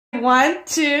1,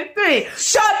 2, 3. Shut the fuck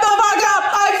up!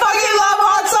 I fucking love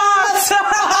hot sauce!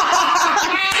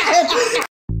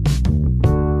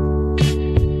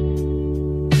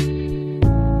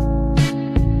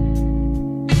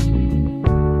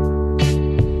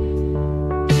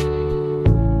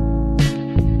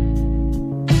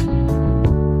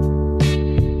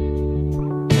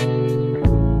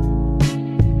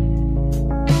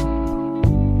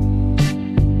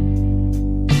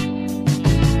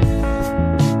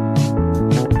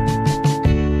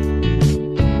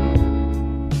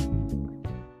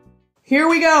 Here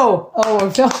we go. Oh,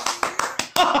 I'm so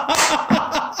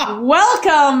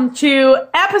Welcome to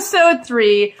episode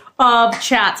 3 of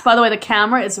Chats. By the way, the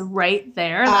camera is right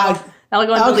there. That'll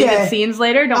go in deleted scenes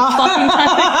later. Don't fucking touch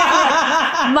the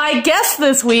camera. My guest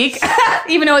this week,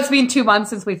 even though it's been 2 months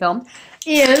since we filmed,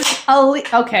 is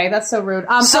Elyse. Okay, that's so rude.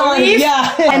 Sorry, Elyse.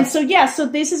 yeah. And so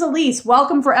this is Elyse.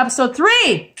 Welcome for episode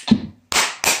 3.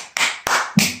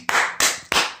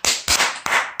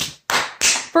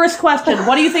 First question,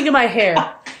 what do you think of my hair?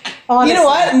 Honestly. You know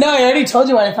what? No, I already told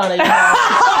you when I found out.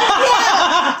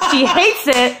 She hates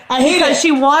it because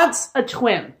she wants a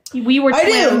twin. We were twins.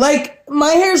 I do. Like,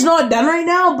 my hair's not done right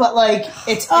now, but like,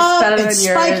 it's up, it's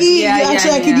spiky.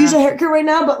 Actually, I could use a haircut right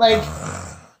now, but like,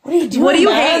 what are you doing? What do you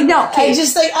hate? No, okay. I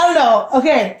just like, I don't know.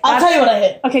 Okay, I'll tell you what I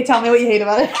hate. Okay, tell me what you hate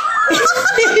about it.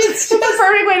 It's the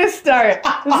perfect way to start.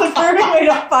 It's the perfect way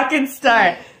to fucking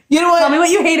start. You know what? Tell me what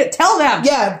you hate it. Tell them.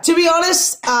 Yeah, to be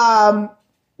honest,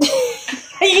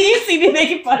 you see me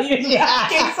making fun of you. Yeah.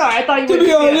 Okay, sorry, I thought you to would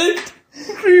be honest,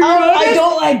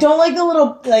 I don't like the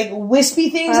little like wispy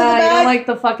things in the back. You don't like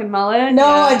the fucking mullet? No,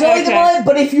 I don't like the mullet.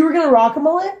 But if you were gonna rock a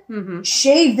mullet,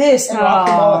 shave this and rock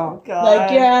the mullet. God.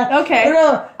 Like, yeah, okay. I don't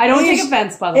know. I don't take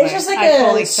offense, by the way. It's just like I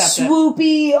totally accept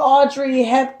swoopy Audrey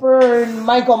Hepburn,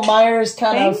 Michael Myers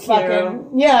kind of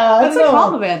fucking. Yeah, that's a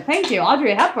compliment. Thank you,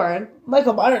 Audrey Hepburn.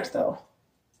 Michael Myers, though.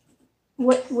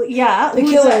 What yeah, the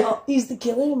killer. Oh. He's the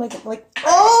killer. Like like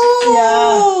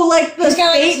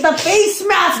the face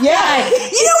mask. Yeah, guy.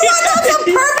 You know what? That's a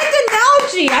perfect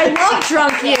analogy. I love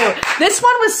drunk you. This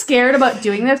one was scared about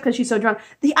doing this because she's so drunk.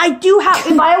 I do have.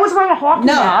 If I was wearing a hockey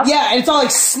mask, yeah, it's all like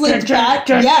slicked back.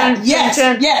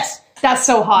 Yes. That's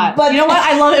so hot. But you know what?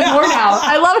 I love it more now.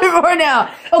 I love it more now.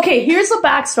 Okay, here's the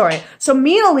backstory. So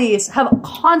me and Elyse have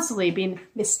constantly been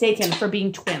mistaken for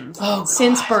being twins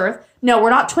since birth. No,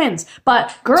 we're not twins.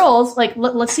 But girls, like,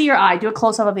 let's see your eye. Do a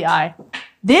close-up of the eye.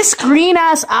 This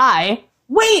green-ass eye...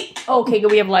 Wait! Okay, good,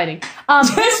 we have lighting. I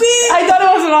thought it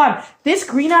wasn't on. This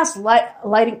green-ass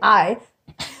lighting eye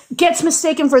gets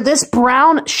mistaken for this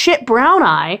brown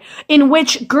eye, in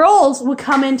which girls would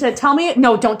come in to tell me...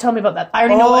 No, don't tell me about that. I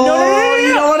already know. No,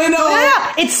 you don't want to know.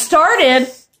 It started...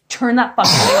 Turn that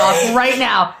fucking thing off right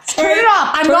now. Turn it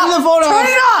off. Turn the phone off. Turn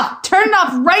it off. Turn it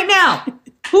off right now.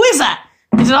 Who is that?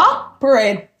 Is it off?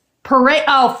 Parade.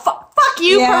 Oh, fuck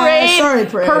you, Parade. Sorry,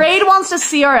 Parade. Parade wants to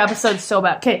see our episodes so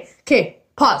bad. Okay,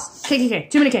 pause. Okay,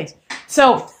 too many Ks.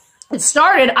 So, it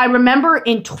started, I remember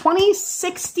in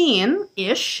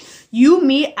 2016-ish, you,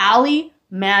 me, Allie,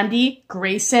 Mandy,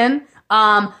 Grayson,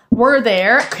 were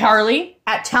there, Carly,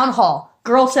 at Town Hall.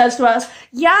 Girl says to us,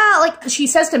 yeah, like, she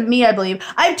says to me, I believe,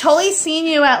 I've totally seen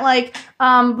you at, like,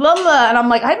 blah, blah, and I'm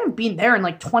like, I haven't been there in,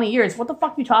 like, 20 years. What the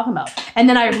fuck are you talking about? And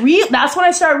then that's when I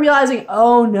started realizing,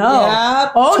 oh, no. Yeah,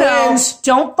 twins. No.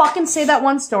 Don't fucking say that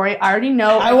one story. I already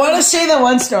know. I want to say that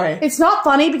one story. It's not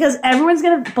funny because everyone's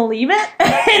gonna believe it.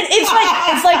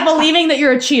 it's like believing that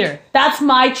you're a cheater. That's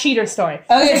my cheater story.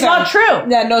 Okay, it's not true.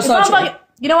 Yeah, no, it's not true.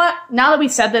 You know what? Now that we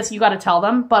said this, you gotta tell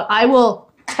them, but I will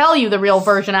tell you the real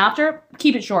version after.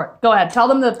 Keep it short. Go ahead. Tell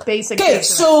them the basic. Okay,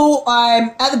 so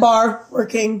I'm at the bar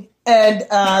working, and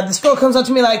this girl comes up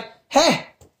to me like, hey.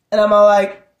 And I'm all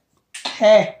like,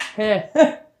 hey. Hey.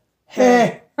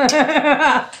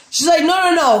 She's like,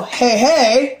 no.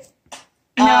 Hey.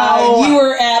 No. You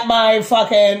were at my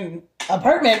fucking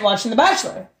apartment watching The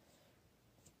Bachelor.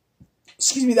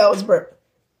 Excuse me, that was a burp.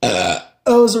 That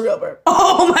was a real burp.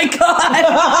 Oh my god.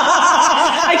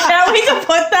 I can't wait to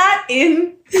put that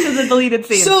in to the deleted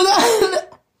scene.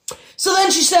 So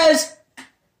then she says,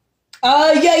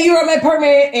 yeah, you were at my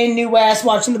apartment in New West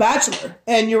watching The Bachelor,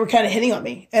 and you were kind of hitting on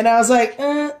me. And I was like,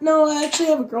 no, I actually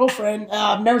have a girlfriend.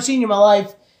 I've never seen you in my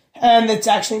life, and it's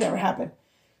actually never happened.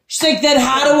 She's like, then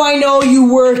how do I know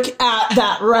you work at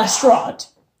that restaurant?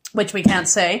 Which we can't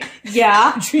say.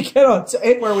 Yeah. Which we cannot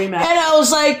say. Where we met. And I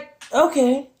was like,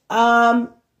 okay,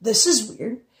 this is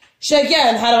weird. She's like, yeah,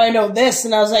 and how do I know this?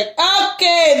 And I was like,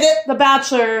 okay. The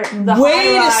Bachelor, the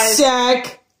Wait a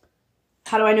sec.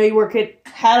 How do I know you work at...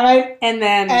 How do I... And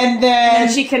then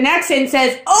she connects it and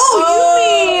says, you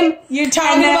mean... You're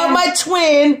talking about my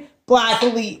twin, Black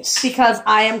Elyse. Because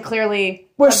I am clearly...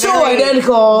 We're so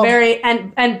identical.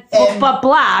 But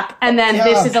black, and then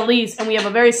this is Elyse, and we have a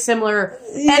very similar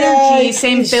energy,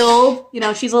 same build. You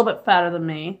know, she's a little bit fatter than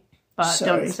me. But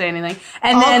don't say anything.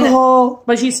 And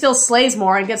but she still slays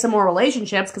more and gets in more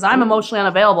relationships because I'm emotionally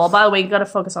unavailable. By the way, you got to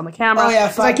focus on the camera. Oh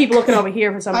yeah, I keep looking over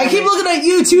here for some reason. I keep looking at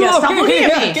you too. Yeah, stop looking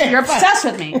at me. You're obsessed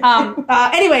with me.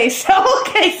 Anyway,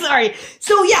 sorry.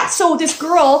 So this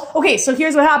girl. Okay, so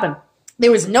here's what happened.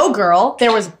 There was no girl.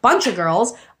 There was a bunch of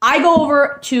girls. I go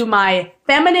over to my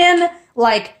feminine,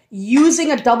 like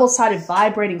using a double-sided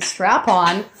vibrating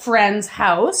strap-on friend's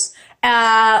house. You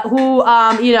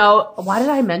know, why did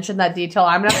I mention that detail?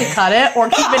 I'm gonna have to cut it or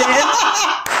keep it in.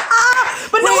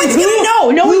 But no one's gonna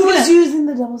know. No one's gonna. Who was using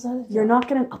the double-sided? You're not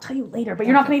gonna. I'll tell you later. But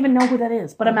you're not gonna even know who that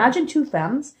is. But imagine two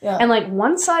femmes, and like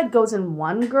one side goes in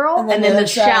one girl, and then the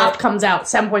shaft comes out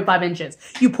 7.5 inches.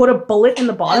 You put a bullet in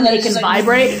the bottom, it can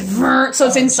vibrate, so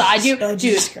it's inside you.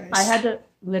 Dude, I had to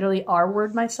literally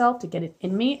R-word myself to get it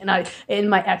in me, and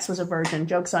my ex was a virgin.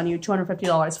 Joke's on you,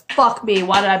 $250. Fuck me,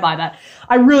 why did I buy that?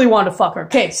 I really wanted to fuck her.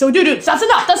 Okay, so dude, that's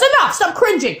enough, stop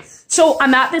cringing. So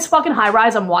I'm at this fucking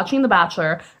high-rise, I'm watching The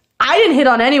Bachelor. I didn't hit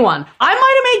on anyone. I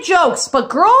might have made jokes, but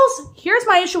girls, here's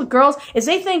my issue with girls, is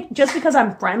they think just because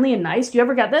I'm friendly and nice, do you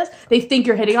ever get this? They think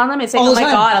you're hitting on them and say, oh my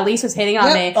god, Elyse is hitting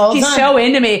on me. She's so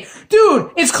into me.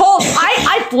 Dude, it's called,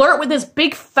 I flirt with this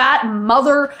big fat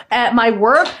mother at my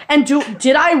work, and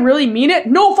did I really mean it?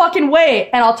 No fucking way.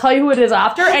 And I'll tell you who it is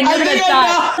after, and you're gonna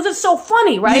die. Because it's so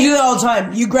funny, right? You do that all the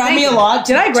time. You grab me a lot.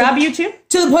 Did I grab you too?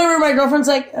 To the point where my girlfriend's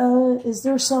like, is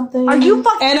there something? Are you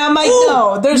fucking... And I'm like,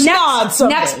 no, there's not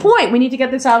something. Next point, we need to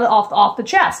get this out off the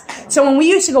chest. So when we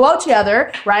used to go out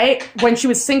together, right, when she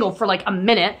was single for like a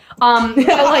minute, like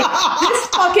this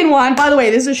fucking one, by the way,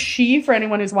 this is she for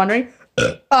anyone who's wondering.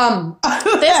 This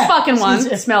fucking one,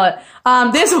 smell it.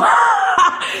 This one,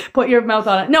 put your mouth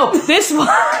on it. No, this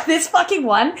fucking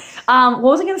one. What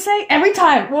was I gonna say? Every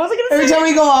time. What was I gonna say? Every time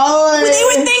we go all the way.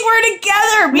 You would think we're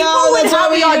together. People would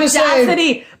have the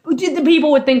audacity. The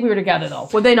people would think we were together, though.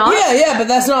 Would they not? Yeah, but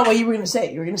that's not what you were gonna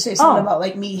say. You were gonna say something about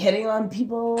like me hitting on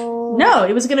people. No,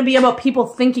 it was gonna be about people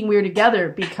thinking we were together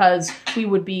because we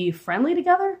would be friendly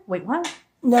together. Wait, what?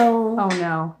 No. Oh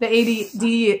no. The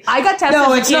ADD. I got tested.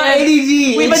 No, it's not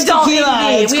ADD. We have adult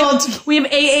ADD. We have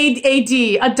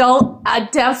AAD. Adult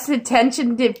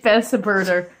Attention Deficit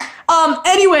Disorder.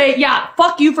 Anyway, yeah,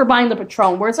 fuck you for buying the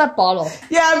Patron. Where's that bottle?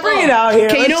 Yeah, bring it out here.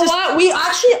 Okay, you know what? We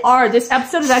actually are. This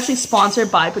episode is actually sponsored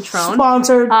by Patron.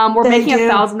 Sponsored. We're making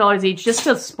 $1,000 each just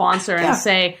to sponsor and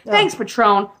say, thanks,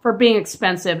 Patron, for being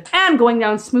expensive and going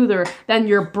down smoother than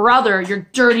your brother, your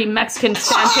dirty Mexican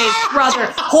Sanchez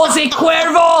brother, Jose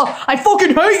Cuervo. I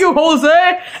fucking hate you,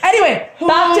 Jose. Anyway,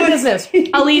 back to business.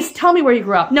 Elyse, tell me where you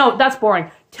grew up. No, that's boring.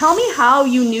 Tell me how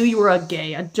you knew you were a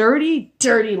gay, a dirty,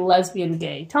 dirty lesbian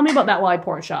gay. Tell me about that while I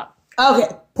pour a shot. Okay,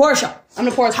 pour a shot. I'm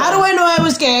gonna pour a shot. How do I know I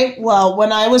was gay? Well,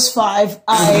 when I was 5,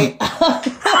 I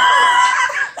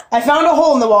found a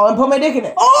hole in the wall and put my dick in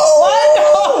it.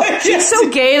 Oh! What? She's so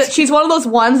gay that she's one of those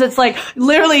ones that's like,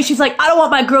 literally, she's like, I don't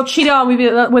want my girl cheating on me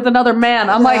with another man.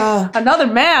 I'm like, another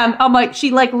man? I'm like,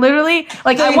 she like literally,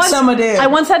 like I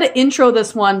once had to intro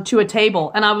this one to a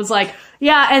table and I was like,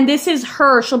 yeah, and this is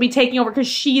her. She'll be taking over because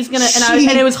she's gonna.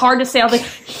 And it was hard to say. I was like,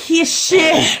 his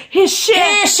shit.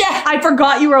 I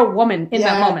forgot you were a woman in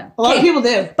that moment. A lot of people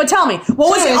do. But tell me, what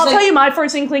was it? I'll tell you my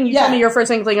first inkling. You tell me your first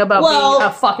inkling about being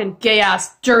a fucking gay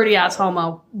ass, dirty ass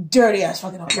homo. Dirty ass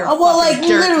fucking homo. Well, like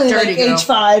literally, like age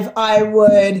 5, I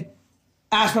would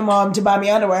ask my mom to buy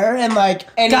me underwear and like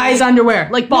any guys' underwear,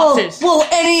 like boxers. Well,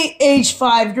 any age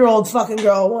 5-year-old fucking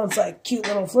girl wants like cute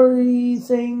little flurry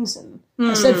things and.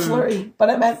 I said flurry,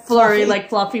 but I meant flurry, like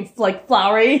fluffy, like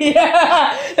flowery.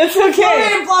 Yeah, it's okay. Flurry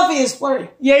and fluffy is flurry.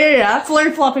 Yeah.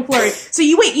 Flurry, fluffy, flurry. So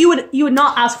you would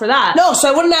not ask for that. No,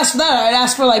 so I wouldn't ask for that. I'd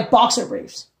ask for like boxer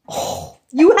briefs. Oh,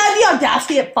 you had the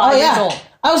audacity at 5 years old.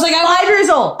 I was like, 5 years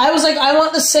old. I was like, I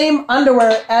want the same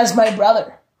underwear as my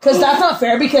brother because that's not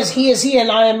fair because he is he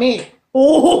and I am me.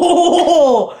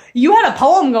 Oh, you had a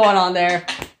poem going on there.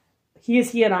 He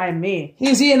is he and I am me. He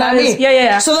is he and I am me.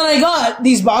 Yeah. So then I got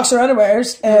these boxer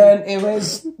underwears, and it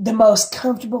was the most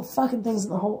comfortable fucking things in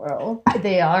the whole world.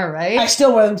 They are, right? I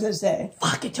still wear them to this day.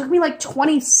 Fuck, it took me like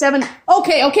 27...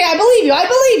 Okay, I believe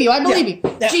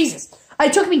you. Yeah. Jesus.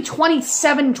 It took me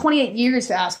 27, 28 years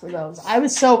to ask for those. I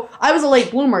was a late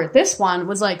bloomer. This one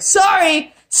was like,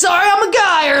 sorry, I'm a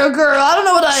guy or a girl. I don't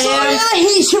know what I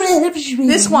am.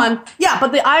 This one,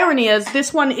 but the irony is,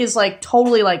 this one is like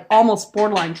totally like almost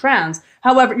borderline trans.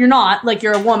 However, you're not. Like,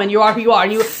 you're a woman. You are who you are.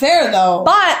 Fair, though.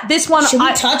 But this one... Should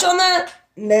we touch on that?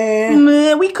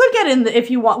 Nah. We could get in if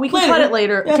you want. We can cut it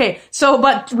later. Yeah. Okay, so,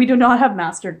 but we do not have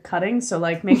mastered cutting, so,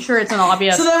 like, make sure it's an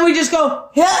obvious. So then we just go,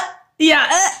 yeah. Yeah.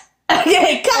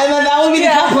 Okay, cut. And then that would be the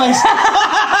cut place.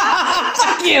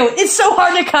 Fuck you. It's so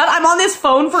hard to cut. I'm on this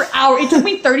phone for hours. It took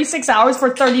me 36 hours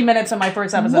for 30 minutes in my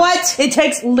first episode. What? It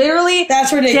takes literally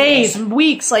That's ridiculous. days,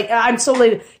 weeks. Like, I'm so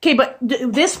late. Okay, but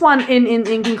this one,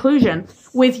 in conclusion,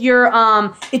 with your,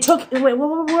 it took, wait,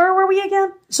 where were we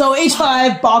again? So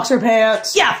H5, boxer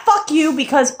pants. Yeah, fuck you,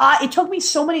 because it took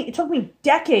me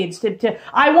decades to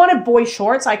I wanted boy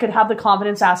shorts. I could have the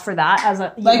confidence to ask for that as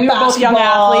a, like we were both young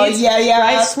athletes. Yeah.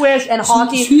 Right? Swish and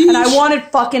hockey. Swish. And I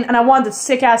wanted the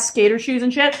sick ass skater shoes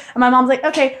and shit. And my mom's like,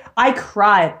 okay, I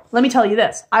cried. Let me tell you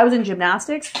this. I was in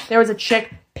gymnastics. There was a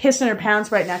chick pissing her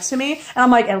pants right next to me. And I'm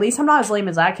like, at least I'm not as lame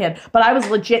as that kid. But I was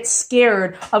legit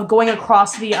scared of going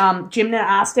across the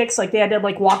gymnastics. Like, they had to,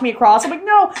 like, walk me across. I'm like,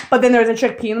 no. But then there was a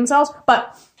chick peeing themselves.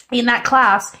 But in that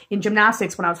class, in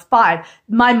gymnastics, when I was 5,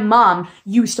 my mom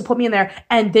used to put me in there,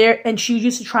 and she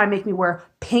used to try and make me wear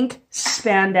pink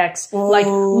spandex, like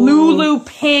Lulu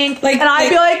pink. Like, and I'd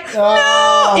be like,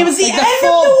 no! It was the end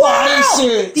of the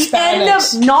bodysuit. The end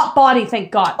of, not body,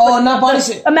 thank God. Oh, not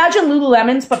bodysuit. Imagine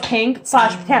Lululemons, but pink /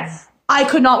 tan. I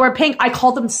could not wear pink. I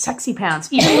called them sexy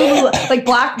pants. Even like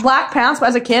black pants, but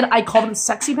as a kid, I called them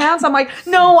sexy pants. I'm like,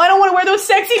 no, I don't want to wear those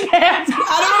sexy pants. I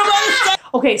don't want to wear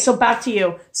Okay, so back to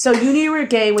you. So you knew you were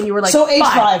gay when you were like so age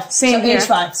 5. Same so here. Age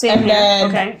 5. Same and here. Then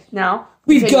okay, now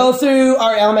we'd go through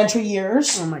our elementary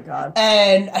years. Oh my God.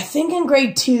 And I think in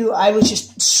grade 2, I was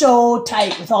just so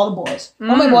tight with all the boys.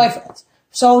 All my boyfriends.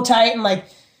 So tight, and like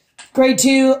grade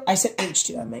 2, I said age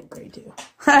 2, I meant grade 2.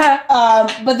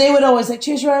 But they would always like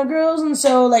chase around girls, and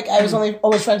so like I was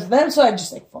always friends with them, so I'd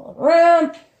just like follow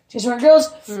around, chase around girls.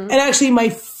 And actually my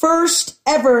first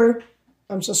ever,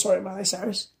 I'm so sorry, Miley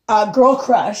Cyrus, girl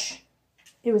crush.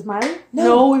 It was Miley?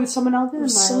 No, it was someone else. It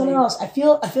was someone else. I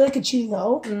feel like a cheating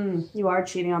hoe. You are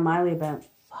cheating on Miley a bit.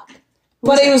 Fuck.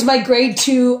 But it was my grade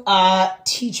 2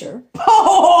 teacher.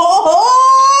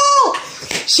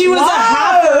 She was a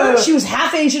halfer. She was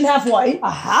half Asian, half white. A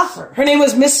halfer? Her name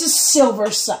was Mrs.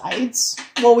 Silversides.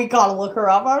 Well, we gotta look her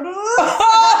up after this.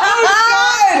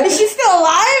 Oh, God! Is she still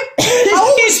alive? How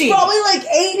old is she? She's probably like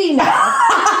 80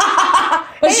 now.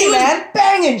 But hey, she was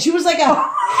banging. She was like a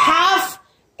half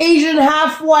Asian,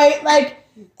 half white, like,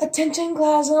 attention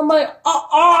class. And I'm like,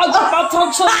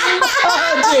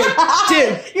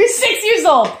 dude. You're 6 years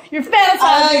old. You're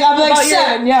fantasizing. I'm like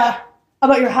 7, yeah.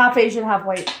 About your half Asian, half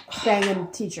white banging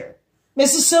teacher.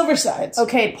 Mrs. Silversides.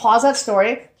 Okay, pause that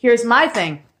story. Here's my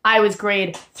thing. I was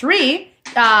grade 3.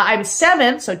 I was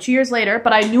 7, so 2 years later,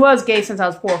 but I knew I was gay since I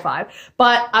was 4 or 5.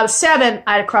 But I was 7,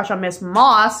 I had a crush on Miss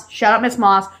Moss. Shout out Miss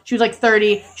Moss. She was like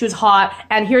 30, she was hot.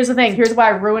 And here's the thing, here's why I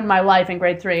ruined my life in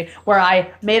grade 3, where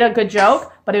I made a good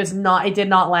joke, but it did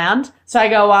not land. So I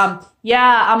go,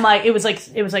 yeah, I'm like, it was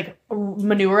like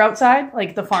manure outside,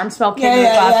 like the farm smell came in the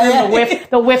bathroom,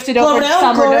 the whiff did over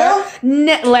summer.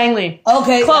 Langley.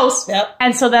 Okay. Close. Yep.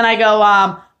 And so then I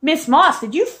go, Miss Moss,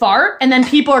 did you fart? And then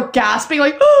people are gasping,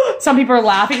 like, oh! Some people are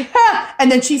laughing. Ha!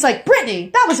 And then she's like, Brittany,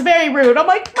 that was very rude. I'm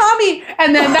like, Mommy.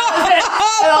 And then that was it.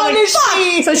 And I was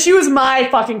like, fuck. So she was my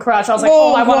fucking crush. I was like,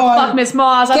 I want to fuck Miss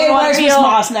Moss. I don't want to Miss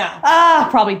Moss now.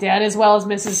 Probably dead, as well as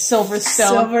Mrs.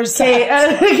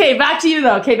 Silverstone. Okay, back to you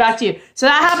though. Okay, back to you. So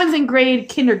that happens in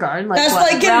kindergarten. That's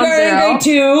like kindergarten, grade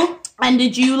 2. And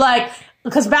did you like...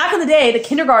 Because back in the day, the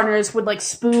kindergartners would like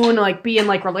spoon, like be in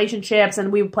like relationships,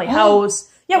 and we would play house.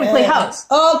 Yeah, we play house.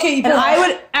 Oh, okay. You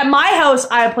and at my house,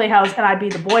 I would play house, and I'd be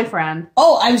the boyfriend.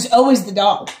 Oh, I was always the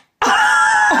dog.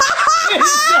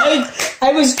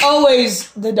 I was always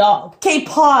the dog. Okay,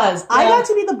 pause. Yeah. I got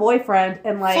to be the boyfriend,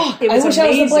 and like, it was amazing.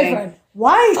 I was the boyfriend.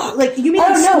 Why? Fuck. Like, you mean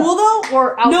in school though,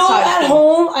 or outside? No, at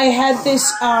home, I had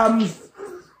this, I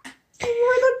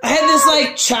had this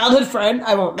like childhood friend.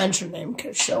 I won't mention her name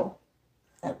because she'll.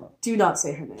 Do not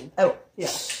say her name. Oh,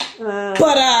 yeah.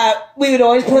 But we would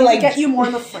always play like. Get you more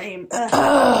in the frame.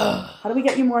 How do we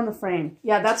get you more in the frame?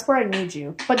 Yeah, that's where I need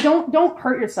you. But don't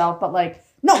hurt yourself. But like,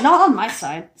 no, not on my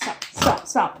side.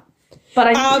 Stop.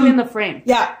 But I need you in the frame.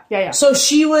 Yeah. So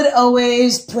she would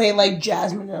always play like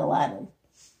Jasmine and Aladdin.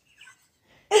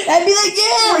 I'd be like,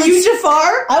 yeah. Were you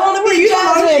Jafar? I want to be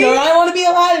Jasmine, or I want to be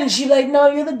Aladdin. She'd be like,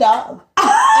 no, you're the dog.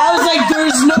 I was like,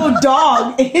 there's no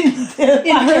dog in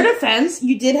her defense,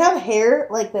 you did have hair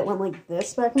like that went like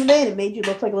this back in the day, and it made you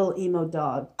look like a little emo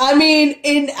dog. I mean,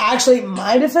 in actually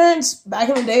my defense, back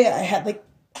in the day, I had like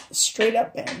straight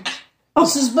up bangs.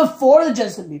 This is before the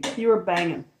Justin Bieber. You were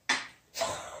banging.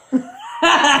 Can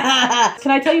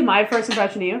I tell you my first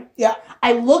impression of you? Yeah.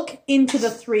 I look into the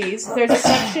threes. There's a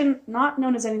section not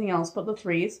known as anything else but the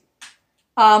threes.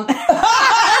 I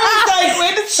was like,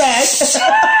 wait a sec.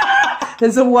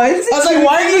 There's a one. I was like,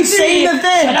 why are you saying the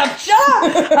thing?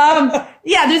 Shut up.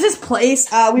 Yeah, there's this place.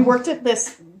 We worked at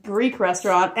this Greek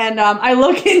restaurant, and I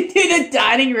look into the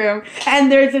dining room,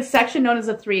 and there's a section known as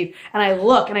a 3. And I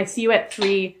look, and I see you at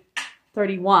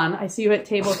 331. I see you at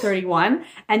table 31,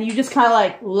 and you just kind of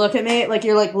like look at me, like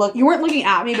you're like, look. You weren't looking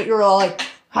at me, but you were all like,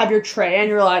 have your tray, and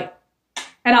you're like,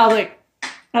 and I was like,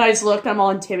 and I just looked. I'm all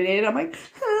intimidated. I'm like,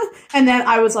 huh. And then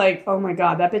I was like, oh my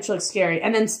god, that bitch looks scary.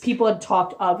 And then people had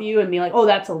talked of you and be like, oh,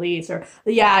 that's Elyse, or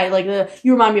yeah, like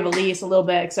you remind me of Elyse a little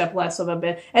bit, except less of a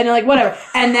bit. And they're like, whatever.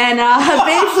 And then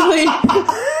basically,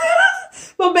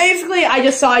 but basically, I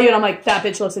just saw you and I'm like, that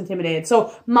bitch looks intimidated.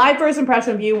 So my first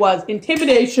impression of you was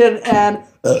intimidation and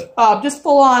just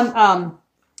full on.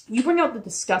 You bring out the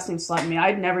disgusting slut in me.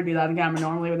 I'd never do that again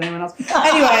normally with anyone else.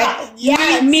 Anyway,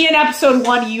 yes. me in episode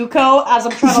 1 Yuko, as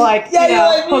I'm trying to like, yeah, you know,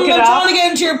 like, hook it up. I'm trying to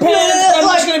get into your pants. I'm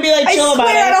just going to be like, chill about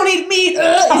it. I don't eat meat. Is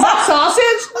that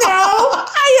sausage? No.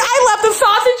 I left the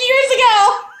sausage years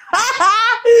ago.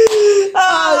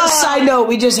 Side note,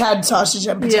 we just had sausage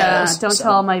and potatoes. Yeah, don't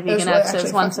tell my vegan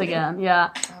exes once again.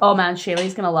 Yeah. Oh man,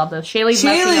 Shaylee's gonna love this. Shaylee's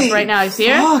messing up right now. You see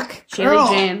her? Fuck, Shaylee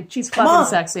Jane. She's fucking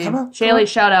sexy. Shaylee,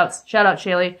 shout outs. Shout out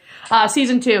Shaylee.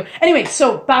 Season 2. Anyway,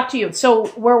 so back to you. So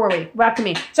where were we? Back to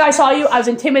me. So I saw you. I was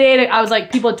intimidated. I was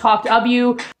like, people had talked of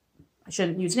you. I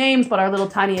shouldn't use names, but our little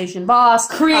tiny Asian boss.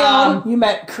 Creole. You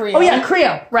met Creole. Oh yeah,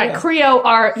 Creole. Right.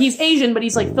 Creole he's Asian, but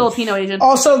he's like Filipino Asian.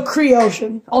 Also Creole.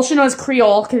 Also known as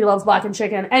Creole, because he loves blackened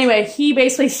chicken. Anyway, he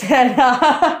basically said...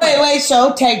 wait,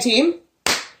 so, tag team.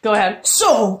 Go ahead.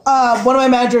 So, one of my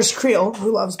managers, Creole,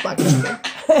 who loves blackened chicken,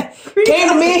 came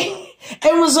to me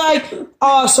and was like,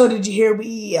 oh, so did you hear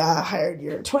we hired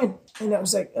your twin? And I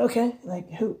was like, okay,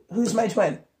 like, who's my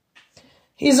twin?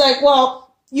 He's like, well...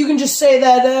 You can just say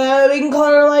that, we can call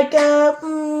her, like,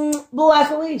 Black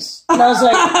Elyse. And I was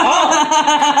like,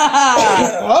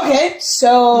 oh. Okay,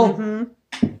 so,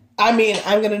 I mean,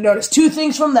 I'm going to notice 2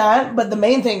 things from that, but the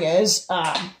main thing is,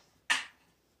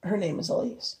 her name is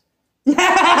Elyse. He's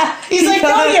like,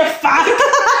 no, you're fuck.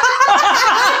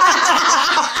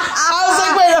 I was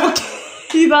like, wait, okay.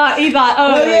 He thought,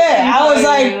 oh, yeah. I was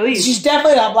like, Elyse. She's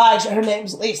definitely not black, her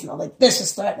name's Elyse. And I'm like, this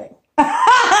is threatening.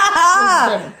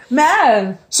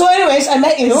 Man. So anyways, I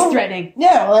met you. This is threatening.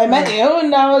 Yeah, well, I met you,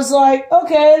 and I was like,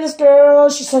 okay, this girl,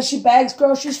 she says she bags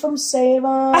groceries from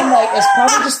Save-On. Like, it's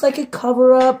probably just like a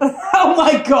cover-up. Oh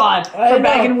my god. For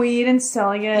bagging weed and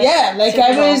selling it. Yeah, like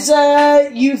I was,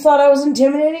 you thought I was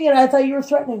intimidating, and I thought you were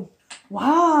threatening.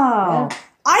 Wow. Yeah.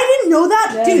 I didn't know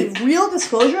that. Yeah. Dude, real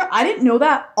disclosure, I didn't know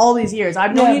that all these years.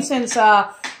 I've known you since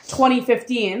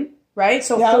 2015, right?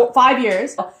 So 5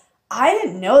 years. I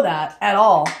didn't know that at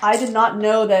all. I did not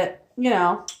know that, you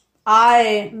know,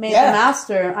 I made the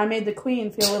master, I made the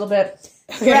queen feel a little bit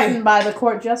threatened by the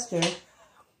court jester.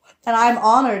 And I'm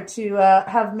honored to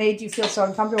have made you feel so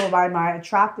uncomfortable by my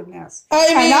attractiveness.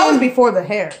 And that was before the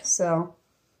hair, so...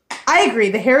 I agree,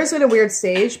 the hair is at a weird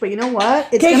stage, but you know what?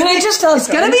 Okay, can I just tell you It's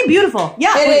going to be beautiful.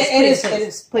 Yeah, it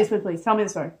is. Please. Tell me the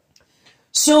story.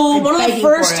 So, one of the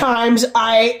first times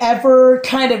I ever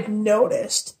kind of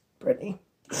noticed Brittany...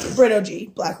 Brit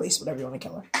OG, Black Elyse, whatever you want to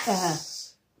call her,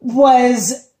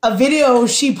 was a video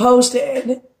she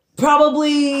posted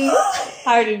probably I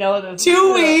already know this.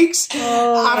 2 weeks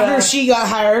after she got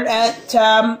hired at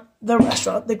the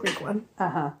restaurant, the Greek one.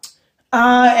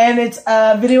 And it's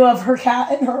a video of her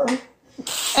cat and her.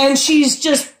 And she's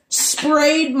just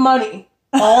sprayed money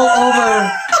all over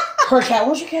her cat.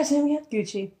 What's your cat's name again?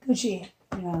 Gucci.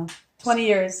 Yeah. 20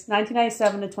 years,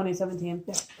 1997 to 2017.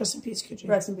 Yeah, rest in peace, Gucci.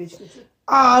 Rest in peace, Gucci.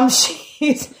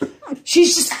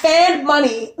 She's just fanned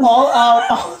money all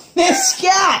out on this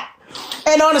cat.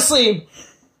 And honestly,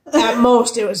 at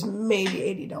most, it was maybe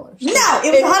 $80. No,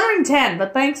 it was 110,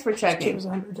 but thanks for checking. It was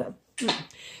 110.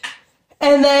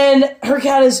 And then her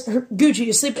cat Gucci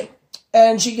is sleeping.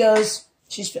 And she goes,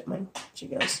 she's filming. She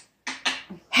goes,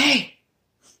 hey,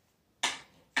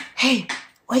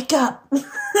 wake up.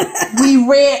 We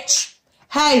rich.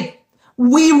 Hey,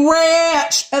 we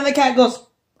rich. And the cat goes,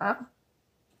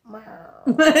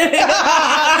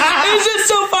 It's just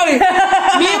so funny.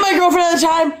 Me and my girlfriend at the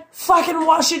time fucking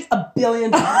watched it a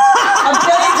billion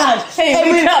times. Hey,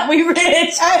 we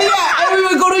rich. And we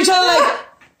would go to each other like,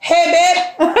 hey,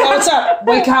 babe, what's up?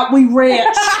 Wake up, we rich.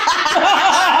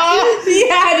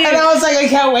 Yeah, dude. And I was like, I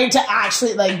can't wait to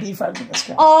actually like be friends with this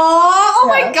guy. Oh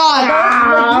my god.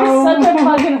 You're such a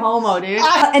fucking homo, dude.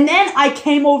 And then I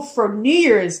came over for New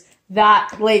Year's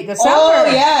that late December. Oh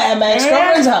yeah, at my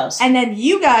ex-girlfriend's house. And then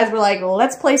you guys were like,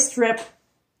 let's play strip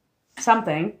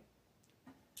something.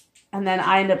 And then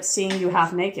I end up seeing you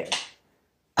half naked.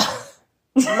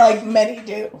 like many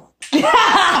do.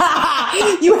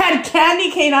 You had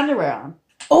candy cane underwear on.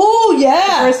 Oh,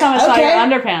 yeah. The first time I saw your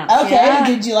underpants. Okay. Yeah.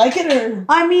 Did you like it or?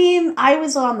 I mean, I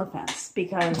was on the fence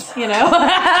because, you know,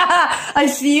 I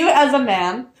see you as a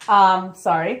man.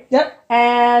 Sorry. Yep.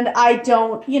 And I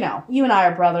don't, you know, you and I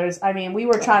are brothers. I mean, we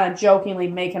were trying to jokingly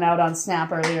making out on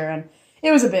Snap earlier and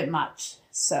it was a bit much,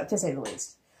 so to say the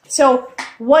least. So,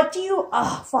 what do you,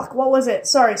 fuck, what was it?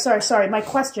 Sorry. My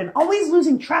question. Always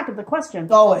losing track of the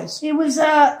question. Always. It was,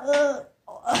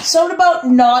 something about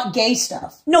not gay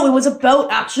stuff. no, it was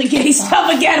about actually gay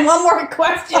stuff again. One more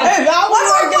question. One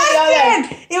more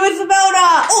question. It was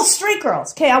about, straight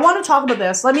girls. Okay, I want to talk about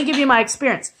this. Let me give you my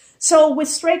experience. So with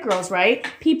straight girls, right?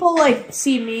 People like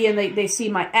see me and they see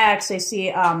my ex. They see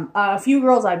a few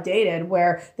girls I've dated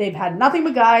where they've had nothing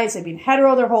but guys. They've been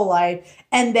hetero their whole life.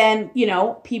 And then, you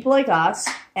know, people like us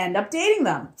end up dating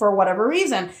them for whatever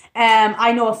reason. And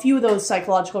I know a few of those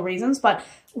psychological reasons, but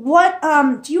what,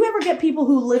 do you ever get people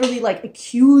who literally like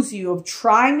accuse you of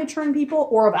trying to turn people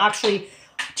or of actually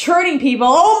turning people?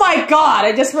 Oh my God,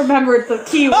 I just remembered the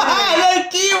key word. The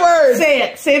key word. Say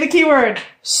it. Say the key word.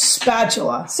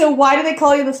 Spatula. So why do they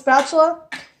call you the spatula?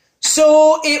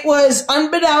 So it was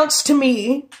unbeknownst to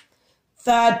me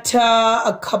that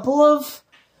a couple of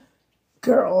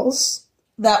girls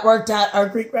that worked at our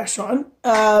Greek restaurant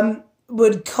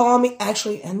would call me,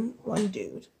 actually, and one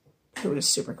dude who was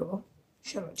super cool.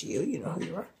 Shout out to you. You know who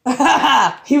you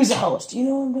are. He was a host. Do you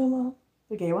know who I'm talking about?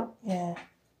 The gay one? Yeah.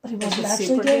 But he wasn't The actually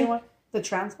super gay. gay one? The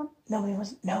trans one? No, he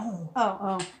wasn't. No.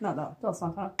 No, that's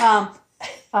not that.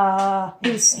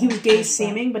 He was gay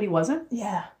seeming, but he wasn't?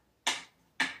 Yeah.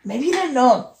 Maybe you didn't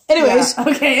know him. Anyways. Yeah.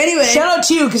 Okay, anyway. Shout out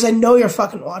to you, because I know you're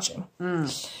fucking watching.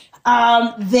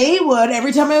 They would,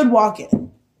 every time I would walk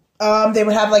in, they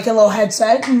would have like a little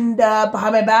headset, and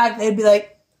behind my back, they'd be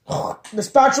like, the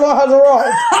spatula has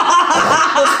arrived.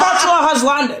 The spatula has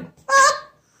landed.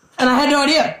 And I had no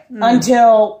idea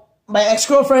until my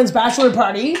ex-girlfriend's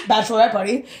bachelorette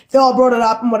party. They all brought it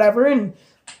up and whatever, and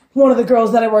one of the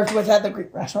girls that I worked with at the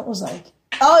Greek restaurant was like,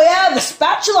 oh yeah, the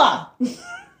spatula.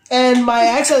 And my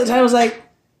ex at the time was like,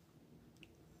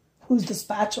 who's the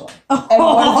spatula? And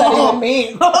what does that even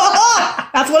mean?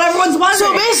 That's what everyone's wondering.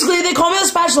 So basically, they call me the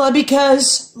spatula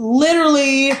because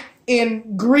literally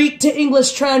in Greek to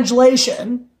English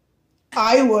translation,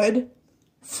 I would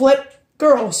flip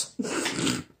girls.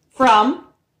 From?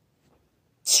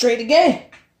 Straight to gay.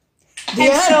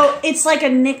 And so it's like a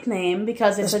nickname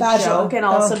because it's a spatula. joke and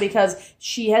also because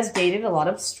she has dated a lot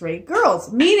of straight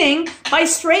girls. Meaning, by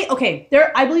straight, okay,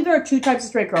 I believe there are two types of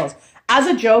straight girls. As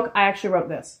a joke, I actually wrote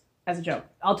this. As a joke.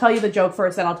 I'll tell you the joke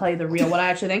first, then I'll tell you the real, what I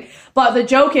actually think. But the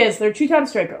joke is, there are two types of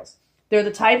straight girls. They're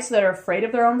the types that are afraid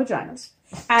of their own vaginas.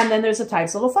 And then there's the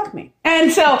types that'll fuck me.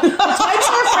 And so, the types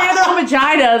that are afraid of their own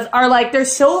vaginas are like, they're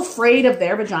so afraid of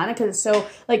their vagina because it's so,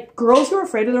 like, girls who are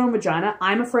afraid of their own vagina,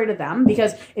 I'm afraid of them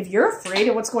because if you're afraid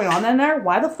of what's going on in there,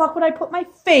 why the fuck would I put my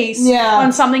face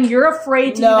on something you're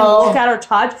afraid to even look at or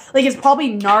touch? Like, it's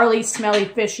probably gnarly, smelly,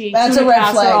 fishy. That's a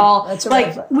red flag. That's a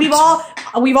red flag. We've all,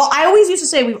 I always used to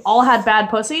say we've all had bad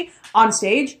pussy on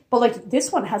stage, but like, this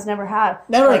one has never had.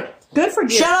 Never. Like, good for you.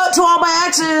 Shout out to all my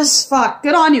exes. Fuck,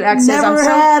 good on you, exes. Never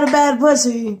had a bad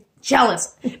pussy.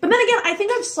 Jealous. But then again, I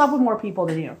think I've slept with more people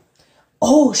than you.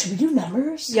 Oh, should we do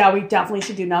numbers? Yeah, we definitely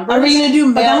should do numbers. Are we going to do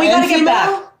male then we gotta and get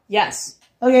female? back. Yes.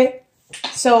 Okay.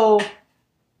 So,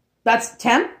 that's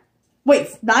 10? Wait,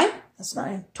 9? That's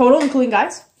 9. Total, including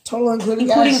guys? Total including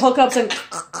Including guys. hookups and...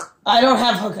 I don't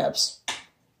have hookups.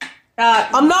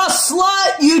 I'm not a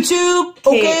slut, YouTube.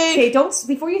 Okay. Okay, don't...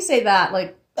 Before you say that,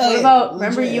 like, what about...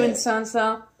 Remember you and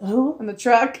so-and-so? Who? In the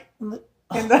truck? In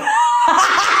the...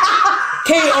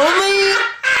 Okay,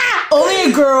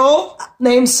 only a girl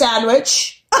named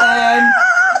Sandwich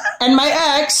and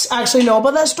my ex actually know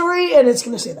about that story, and it's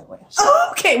gonna stay that way. So.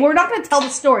 Okay, we're not gonna tell the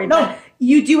story. No. But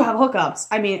you do have hookups.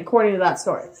 I mean, according to that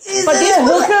story.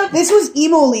 But this was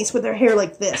emo Elyse with her hair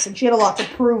like this, and she had a lot to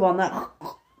prove on that.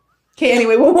 Okay,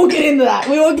 anyway, we won't get into that.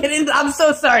 I'm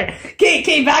so sorry.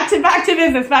 Okay, back to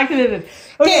business.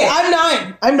 Okay,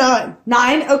 I'm 9.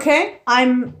 9, okay.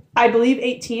 I believe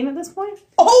 18 at this point.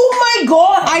 Oh my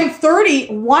god! I'm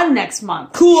 31 next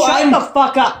month. Cool. Shut the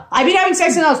fuck up. I've been having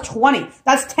sex since I was 20.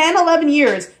 That's 10, 11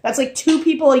 years. That's like 2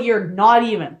 people a year, not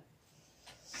even.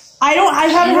 I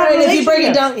haven't had a relationship. If you break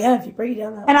it down, if you break it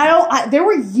down. And there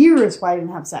were years where I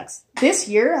didn't have sex. This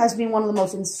year has been one of the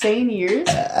most insane years.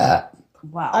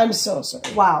 Wow. I'm so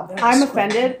sorry. Wow. I'm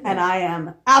offended, and I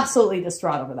am absolutely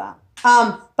distraught over that.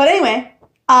 But anyway,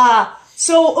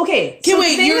 so, okay. Okay,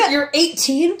 wait, you're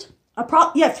 18?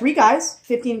 Yeah, 3 guys,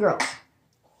 15 girls.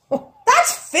 That's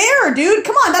That's fair, dude.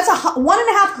 Come on, that's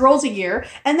 1.5 girls a year.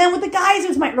 And then with the guys, it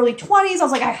was my early 20s. I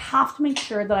was like, I have to make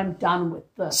sure that I'm done with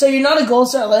this. So you're not a gold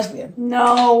star lesbian?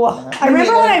 No. I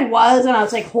remember when I was, and I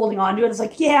was like holding on to it. It's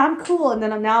like, yeah, I'm cool. And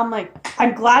then now I'm like,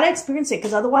 I'm glad I experienced it,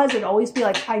 because otherwise it'd always be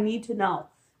like, I need to know.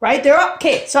 Right?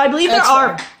 Okay, so I believe there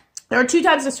are 2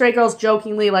 types of straight girls,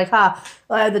 jokingly, like,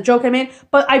 the joke I made.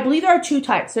 But I believe there are 2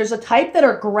 types. There's a type that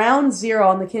are ground zero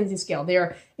on the Kinsey scale. They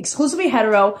are exclusively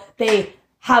hetero. They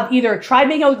have either tried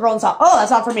making out with a girl and thought, oh,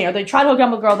 that's not for me, or they tried hooking up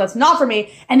with a girl, that's not for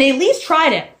me, and they at least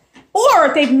tried it.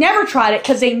 Or they've never tried it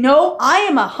because they know I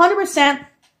am 100%.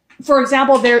 For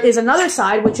example, there is another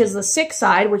side, which is the sick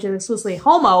side, which is exclusively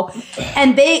homo,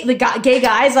 and the gay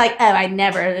guys like, oh, I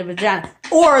never had a vagina.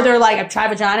 Or they're like, I've tried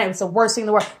vagina, it was the worst thing in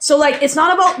the world. So like, it's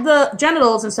not about the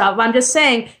genitals and stuff, but I'm just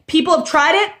saying, people have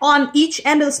tried it on each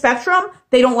end of the spectrum,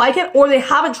 they don't like it, or they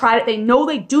haven't tried it, they know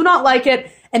they do not like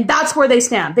it, and that's where they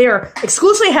stand. They are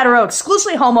exclusively hetero,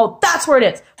 exclusively homo, that's where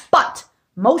it is. But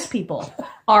most people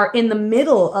are in the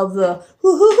middle of the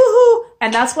hoo,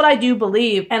 and that's what I do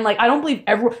believe. And like, I don't believe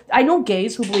I know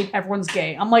gays who believe everyone's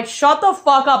gay. I'm like, shut the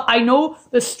fuck up. I know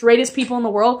the straightest people in the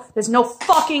world. There's no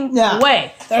fucking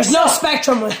way. There's no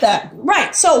spectrum with that.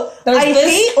 Right. So there's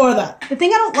this or that. The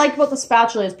thing I don't like about the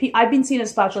spatula is I've been seeing a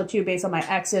spatula too based on my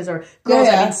exes or girls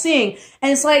I've been seeing.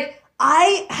 And it's like,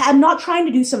 I am not trying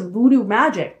to do some voodoo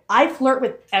magic. I flirt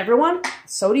with everyone.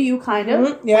 So do you, kind of.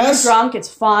 Yes. When you're drunk, it's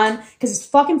fun. Because it's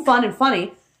fucking fun and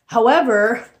funny.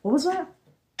 However, what was that?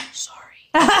 Sorry.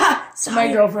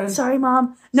 My girlfriend. Sorry,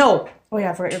 Mom. No. Oh,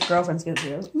 yeah, I forgot your girlfriend's going to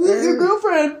do it. Your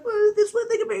girlfriend. This one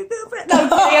thing about your girlfriend. No,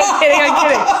 I'm kidding.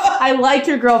 I like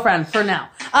your girlfriend for now.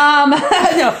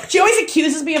 No, she always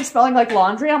accuses me of smelling like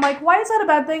laundry. I'm like, why is that a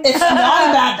bad thing? It's not a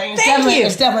bad thing.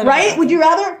 It's definitely right? Would you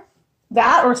rather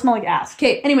that or smell like ass?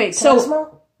 Okay, anyway, Can I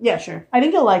smell? Yeah, sure. I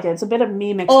think you'll like it. It's a bit of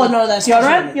me mixed with... Oh, no, that's...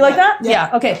 deodorant? You like that? Yeah.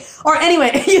 Okay. Or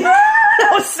anyway, that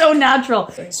was so natural.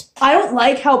 Thanks. I don't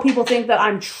like how people think that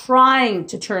I'm trying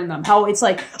to turn them. How it's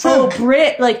like, oh,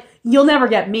 Brit, like, you'll never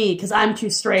get me because I'm too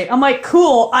straight. I'm like,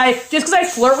 cool. Just because I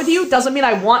flirt with you doesn't mean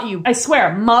I want you. I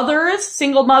swear, mothers,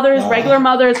 single mothers, regular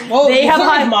mothers, they have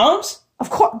high... moms? Of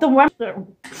course. The one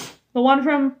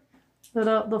from...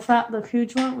 The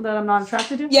huge one that I'm not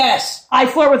attracted to? Yes. I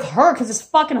flirt with her because it's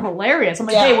fucking hilarious. I'm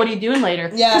like, hey, what are you doing later?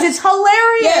 Yeah. Because it's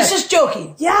hilarious. Yeah, it's just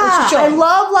joking. Yeah. Just joking.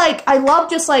 I love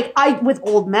just like, with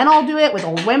old men I'll do it, with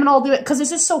old women I'll do it, because it's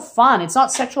just so fun. It's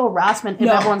not sexual harassment if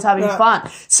everyone's having fun.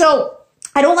 So,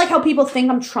 I don't like how people think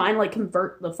I'm trying to like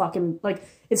convert the fucking, like,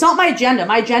 it's not my agenda.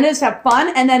 My agenda is to have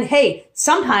fun, and then, hey,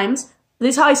 sometimes,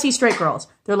 this is how I see straight girls.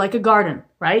 They're like a garden,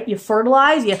 right? You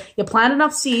fertilize, you plant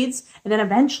enough seeds, and then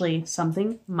eventually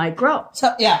something might grow.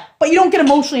 So, yeah. But you don't get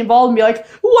emotionally involved and be like,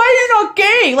 why are you not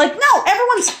gay? Like, no,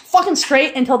 everyone's fucking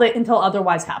straight until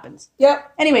otherwise happens.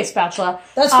 Yep. Anyway, spatula.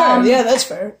 That's fair. Yeah, that's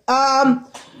fair. I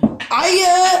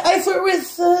flirt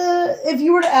with, if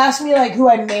you were to ask me, like, who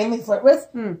I mainly flirt with,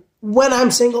 when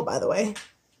I'm single, by the way.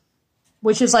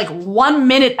 Which is like 1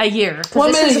 minute a year.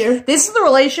 1 minute a year. This is the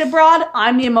relationship rod.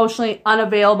 I'm the emotionally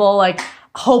unavailable, like,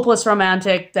 hopeless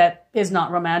romantic that is not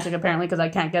romantic, apparently, because I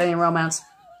can't get any romance.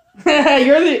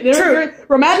 You're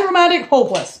romantic,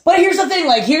 hopeless. But here's the thing,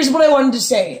 like, here's what I wanted to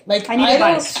say. Like,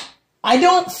 I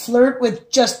don't flirt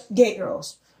with just gay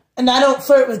girls. And I don't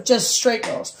flirt with just straight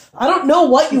girls. I don't know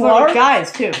what you are. With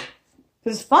guys, too.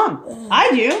 Because it's fun.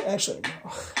 I do. Actually,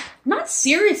 no. Not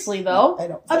seriously, though. I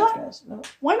don't flirt with guys, no.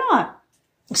 Why not?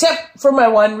 Except for my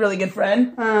one really good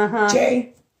friend,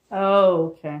 Jay.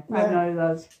 Oh, okay. I know who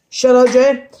that is. Shout out,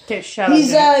 Jay. Okay, shout out,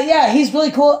 Jay. He's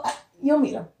really cool. You'll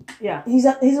meet him. Yeah. He's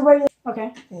a regular.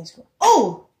 Okay. Yeah, he's cool.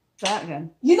 Oh! That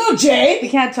again. You know Jay. We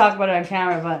can't talk about it on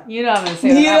camera, but you know I'm going to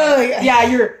say that. Yeah,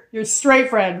 your straight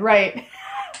friend, right.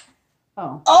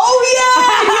 Oh. Oh,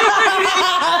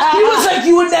 yeah! He was like,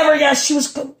 you would never guess. She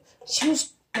was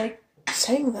like,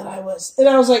 saying that I was. And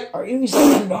I was like, are you? He's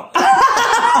like, I'm not.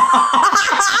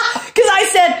 Because I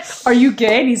said, are you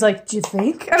gay? And he's like, do you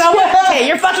think? And I'm like, okay,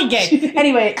 you're fucking gay.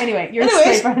 Anyway, you're a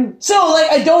straight friend. So,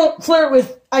 like,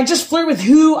 I just flirt with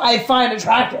who I find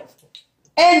attractive.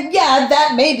 And yeah,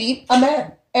 that may be a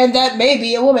man. And that may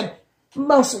be a woman.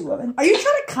 Mostly women. Are you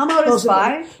trying to come out as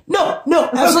bi? No,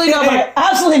 absolutely not bi.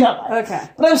 Absolutely not bi. Okay.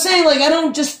 But I'm saying, like, I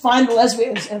don't just find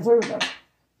lesbians and flirt with them.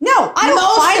 No, I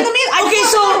don't find them either. Okay,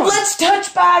 so let's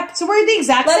touch back. So we're the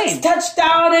exact same. Let's touch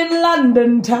down in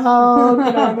London town. You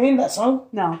know what I mean? That song?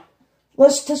 No.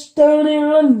 Let's touch down in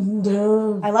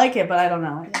London. I like it, but I don't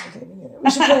know it. Okay,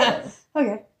 we should play it.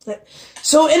 Okay.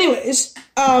 So anyways,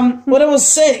 what I was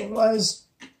saying was,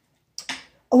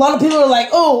 a lot of people are like,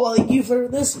 oh, well, like, you flirt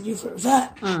with this and you flirt with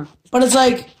that. But it's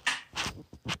like,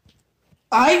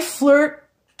 I flirt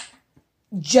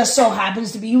just so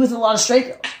happens to be with a lot of straight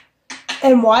girls.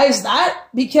 And why is that?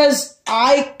 Because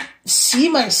I see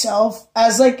myself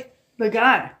as like a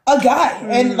guy,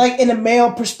 and like in a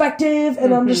male perspective,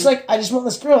 and I'm just like, I just want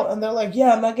this girl, and they're like,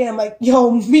 yeah, I'm not gay. I'm like,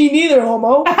 yo, me neither,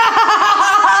 homo. You know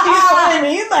what I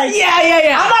mean? Like,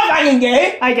 yeah. I'm not fucking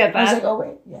gay. I get that. I was like, oh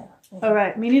wait, yeah. All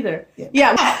right, me neither.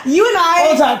 Yeah. You and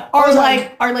I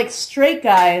are like straight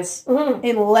guys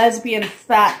in lesbian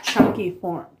fat chunky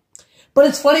form. But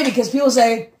it's funny because people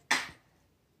say,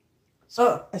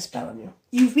 "Oh, I spat on you."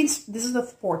 This is the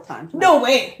 4th time tonight. No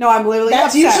way. No, I'm literally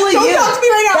That's upset. usually Don't you. talk to me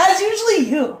right now. That's usually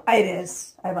you. It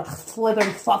is. I have a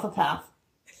slithering sociopath.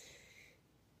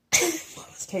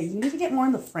 Okay, you need to get more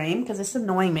in the frame because it's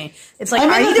annoying me. It's like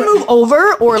I need to move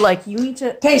over, or like you need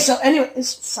to. Okay, so anyway,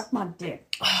 suck my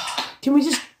dick. Can we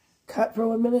just cut for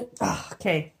 1 minute?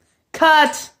 Okay,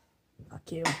 cut.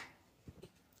 Fuck you.